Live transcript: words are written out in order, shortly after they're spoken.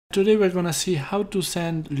Today we're gonna see how to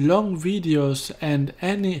send long videos and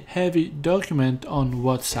any heavy document on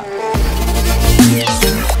WhatsApp.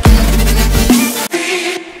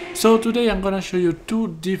 So today I'm gonna show you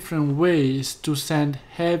two different ways to send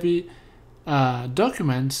heavy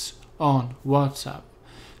documents on WhatsApp.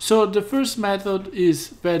 So the first method is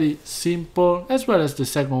very simple, as well as the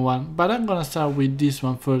second one, but I'm gonna start with this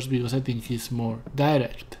one first because I think it's more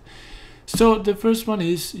direct. So the first one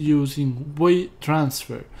is using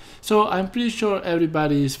WeTransfer. So I'm pretty sure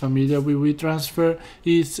everybody is familiar with WeTransfer.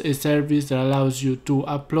 It's a service that allows you to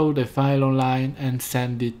upload a file online and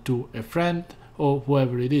send it to a friend or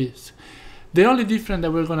whoever it is. The only difference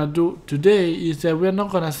that we're gonna do today is that we're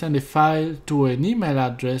not gonna send a file to an email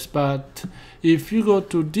address, but if you go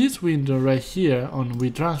to this window right here on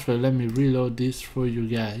WeTransfer, let me reload this for you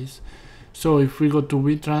guys. So if we go to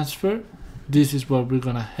WeTransfer, this is what we're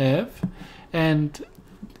gonna have, and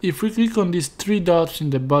if we click on these three dots in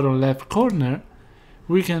the bottom left corner,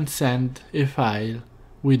 we can send a file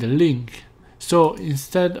with a link. So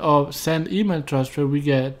instead of send email transfer, we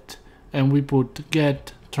get and we put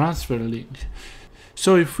get transfer link.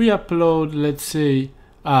 So if we upload, let's say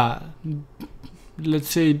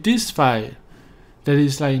this file that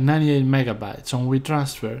is like 98 megabytes on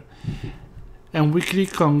WeTransfer, and we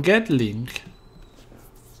click on get link,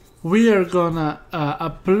 we are gonna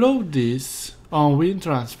upload this on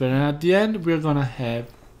WeTransfer, and at the end we're gonna have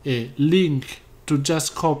a link to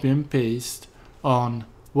just copy and paste on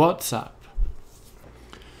WhatsApp.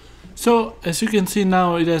 So as you can see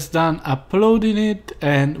now, it has done uploading it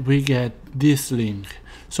and we get this link.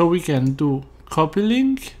 So we can do copy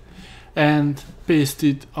link and paste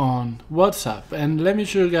it on WhatsApp. And let me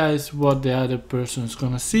show you guys what the other person is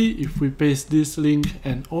gonna see. If we paste this link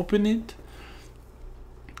and open it,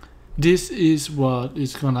 this is what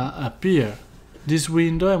is gonna appear. This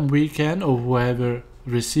window, and we can, or whoever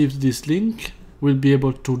receives this link will be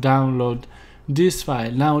able to download this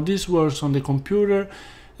file. Now this works on the computer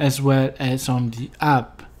as well as on the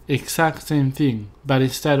app, exact same thing, but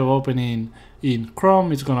instead of opening in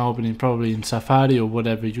Chrome, it's gonna open it probably in Safari or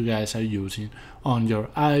whatever you guys are using on your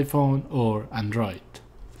iPhone or Android.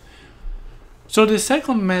 So the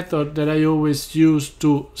second method that I always use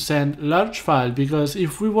to send large file, because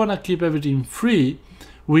if we want to keep everything free,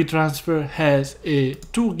 WeTransfer has a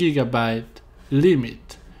 2 GB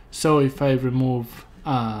limit. So if I remove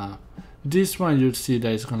this one, you'll see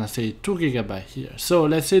that it's gonna say 2 GB here. So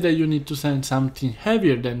let's say that you need to send something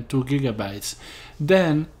heavier than 2 GB,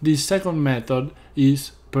 then this second method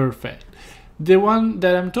is perfect. The one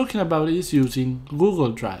that I'm talking about is using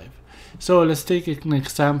Google Drive. So let's take an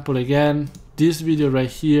example again. This video right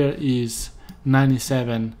here is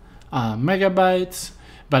 97 megabytes,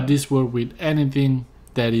 but this works with anything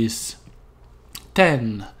that is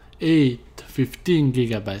 10, 8, 15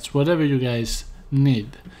 gigabytes, whatever you guys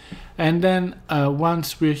need. And then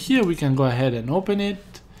once we're here, we can go ahead and open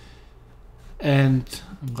it. And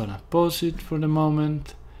I'm gonna pause it for the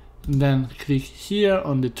moment. And then click here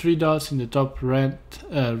on the three dots in the top right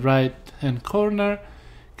hand corner,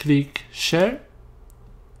 click share.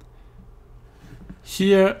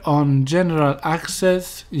 Here on general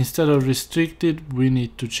access, instead of restricted, we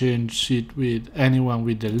need to change it with anyone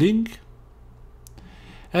with the link.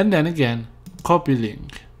 And then again, copy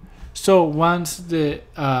link. So once the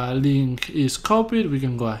link is copied, we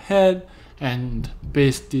can go ahead and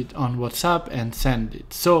paste it on WhatsApp and send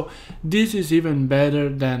it. So this is even better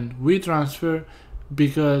than WeTransfer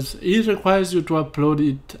because it requires you to upload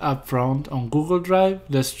it up front on Google Drive,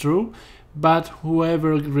 that's true, but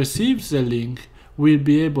whoever receives the link will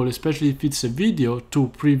be able, especially if it's a video, to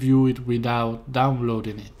preview it without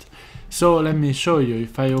downloading it. So let me show you.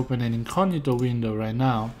 If I open an incognito window right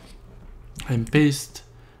now and paste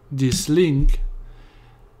this link,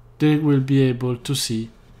 they will be able to see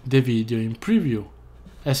the video in preview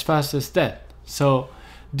as fast as that. So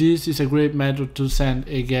this is a great method to send,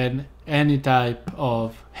 again, any type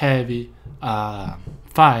of heavy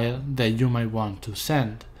file that you might want to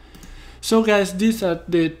send. So guys, these are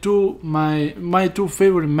the my two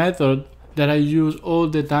favorite methods that I use all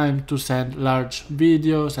the time to send large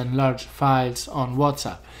videos and large files on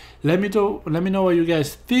WhatsApp. Let me know what you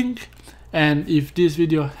guys think, and if this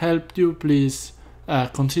video helped you, please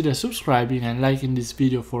consider subscribing and liking this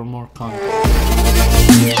video for more content.